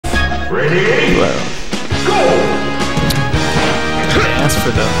Whoa. Ask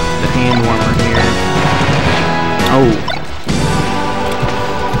for the hand warmer here. Oh.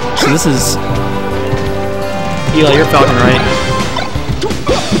 So this is Eli, you're Falcon, right?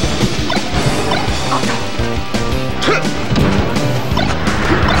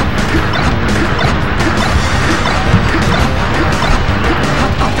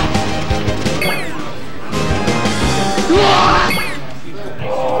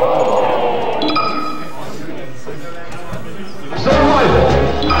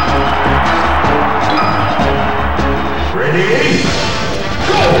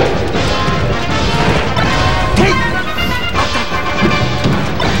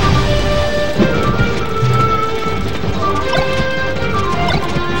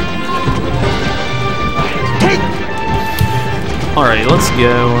 Alright, let's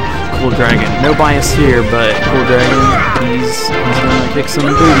go. CoolDragon. No bias here, but CoolDragon, he's gonna kick some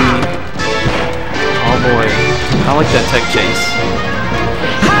booty. Oh boy. I like that tech chase.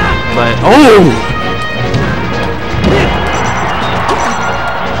 But oh!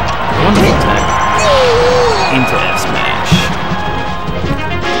 Wonderful tech. Into F smash.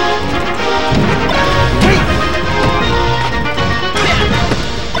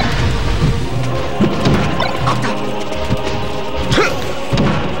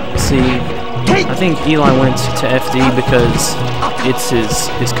 See, I think Eli went to FD because it's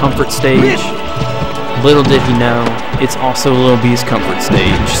his comfort stage. Little did he know, it's also Lil B's comfort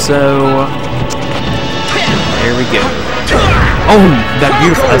stage. So, there we go. Oh, that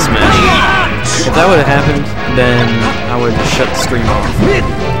beautiful S smash. If that would have happened, then I would have shut the stream off.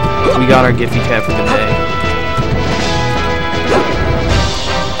 We got our Giphy Cat for the day.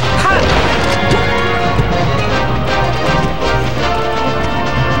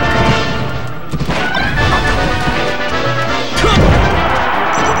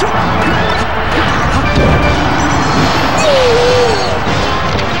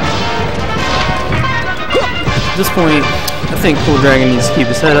 At this point, I think CoolDragon needs to keep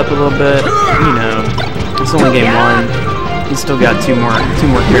his head up a little bit. You know, it's only game 1. He's still got two more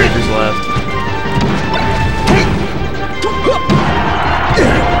characters left.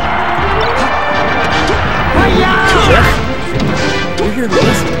 Jeff, we're here to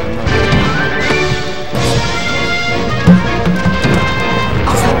listen.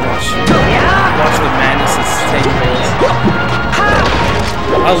 Watch the madness that's taking place.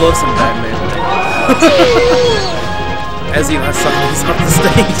 I love some Batman. As Eli Simons off the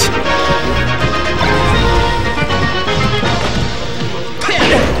stage.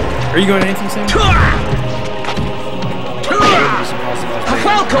 Are you going to anything soon?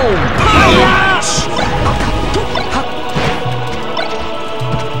 Falcon!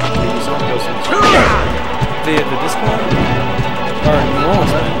 The Discord? Or New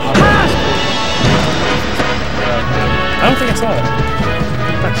Orleans, I don't think I saw it.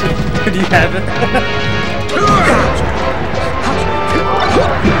 Actually, do you have it?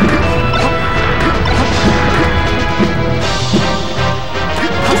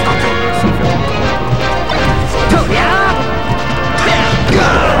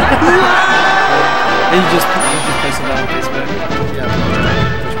 And you just post it on Facebook.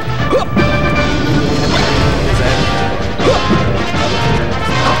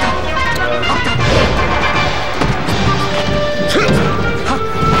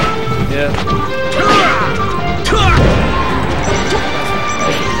 Yeah. Yeah.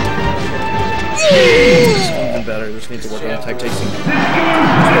 Even better. Just need to work on tech chasing.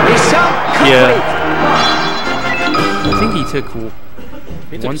 Yeah. I think he took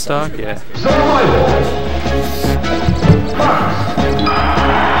one stock. Yeah.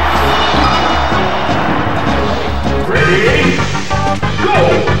 Ready? Go!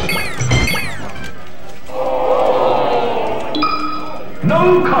 No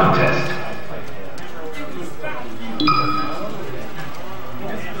contest.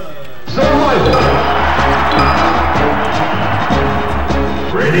 Survival.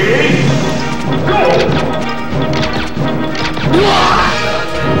 Ready? Go!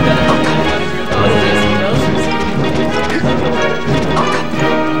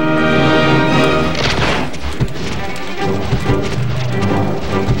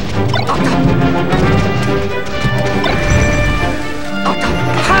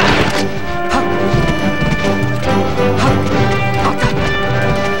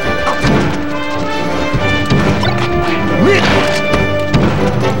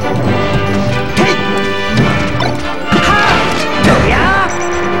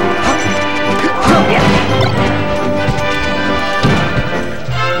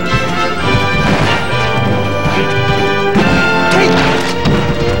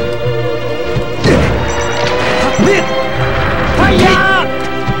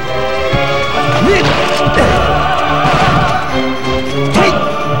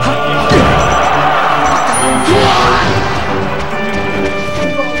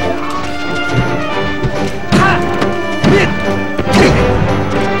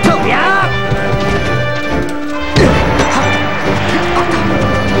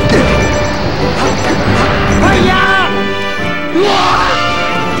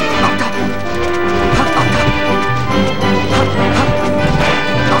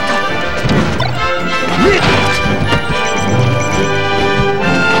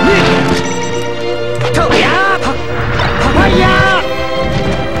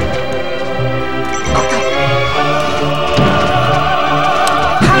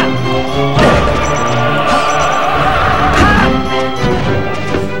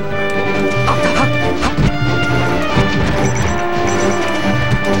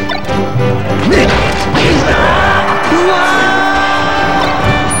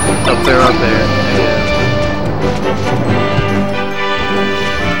 they're up there.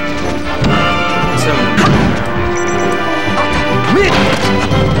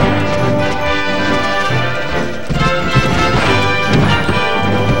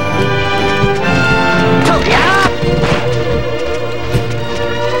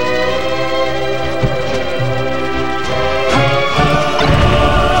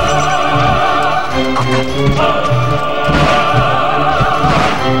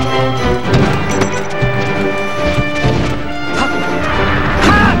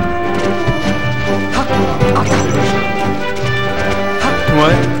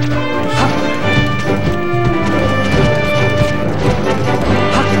 What?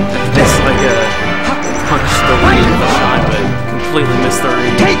 It's like a punch the read of the shot, but completely missed the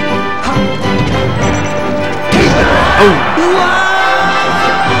read. Oh!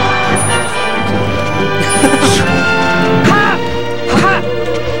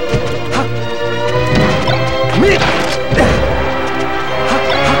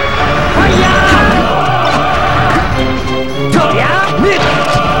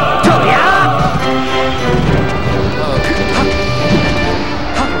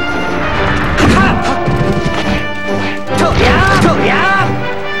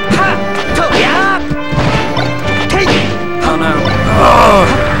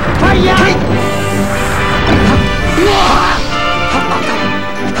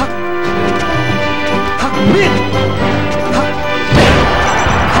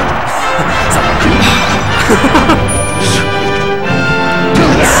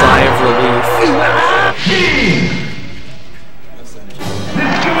 Sigh of relief.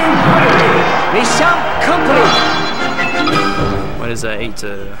 Mission complete. What is that? 8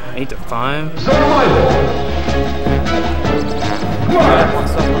 to 5?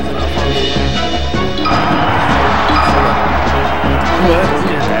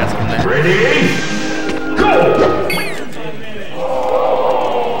 Ready? Go!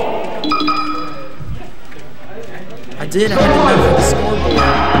 I did. I had to go for the scoreboard.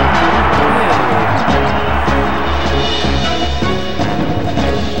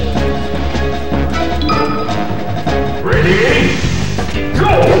 Ready?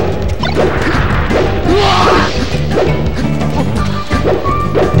 Go!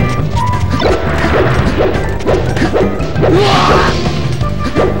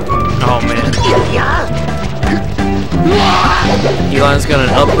 Oh man. Eli's got an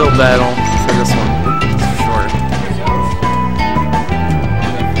uphill battle for this one. That's for sure.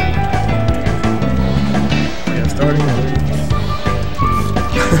 Yeah, starting.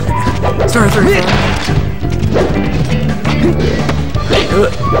 Start 35.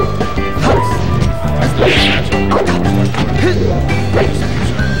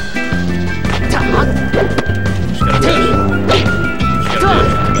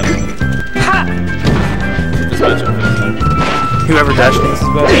 Whoever dashed this is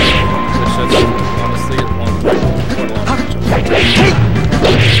better. Honestly, it's one of the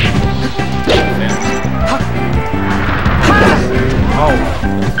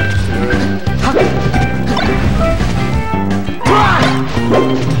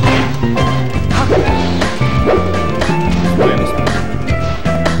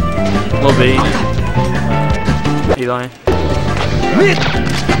Lil B. Eli. Yeah.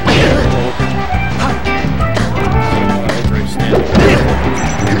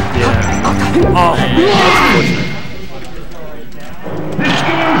 Oh, that's unfortunate.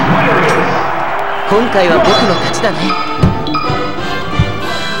 今回は僕の勝ちだね。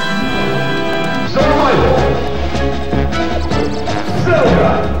Survival.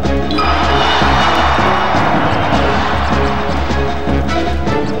 Zelda.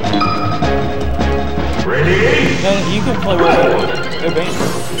 Ready? No, you can play with it.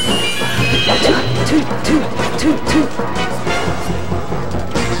 Two.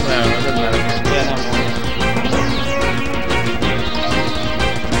 No, it doesn't matter. Yeah, no.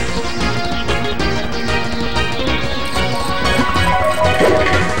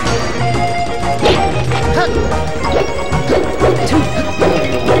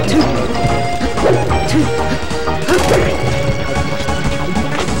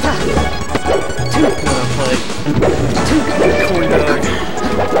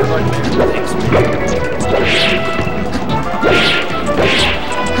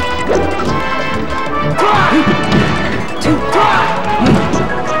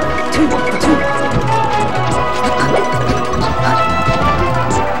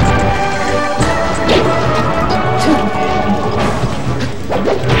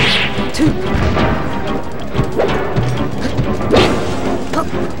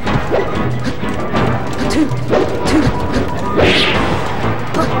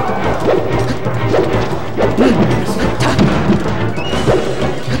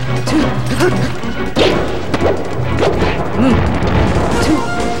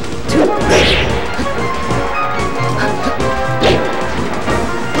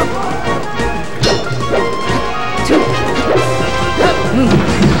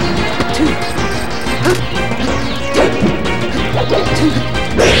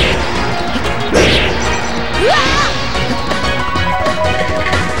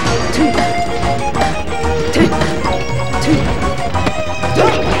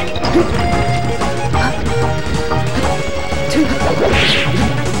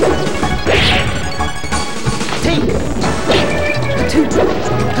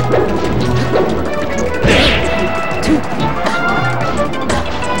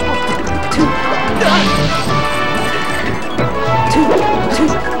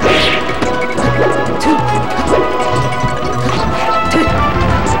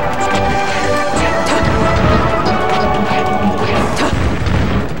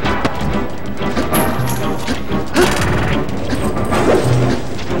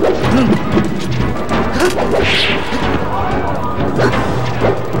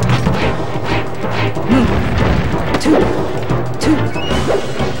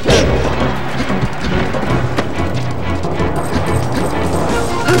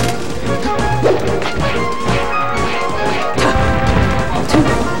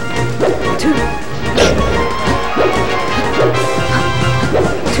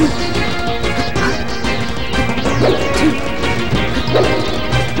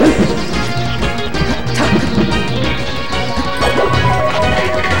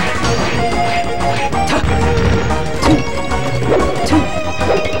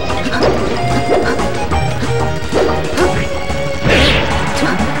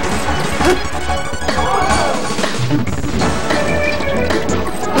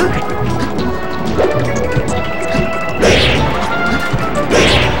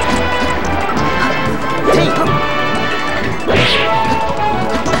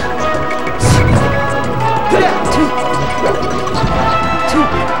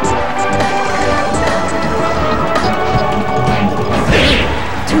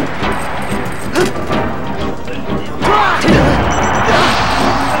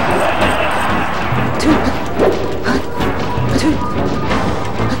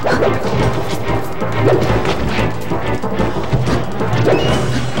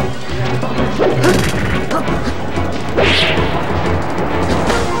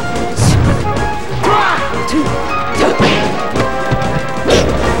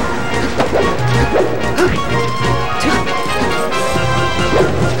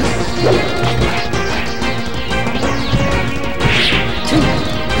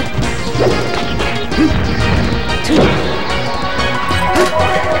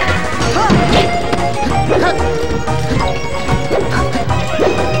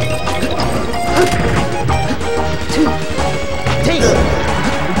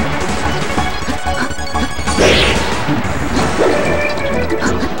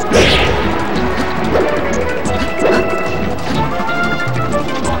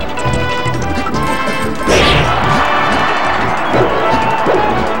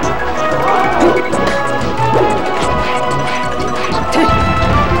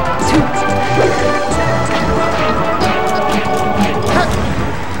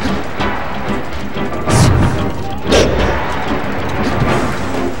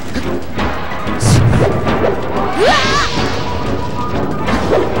 Two.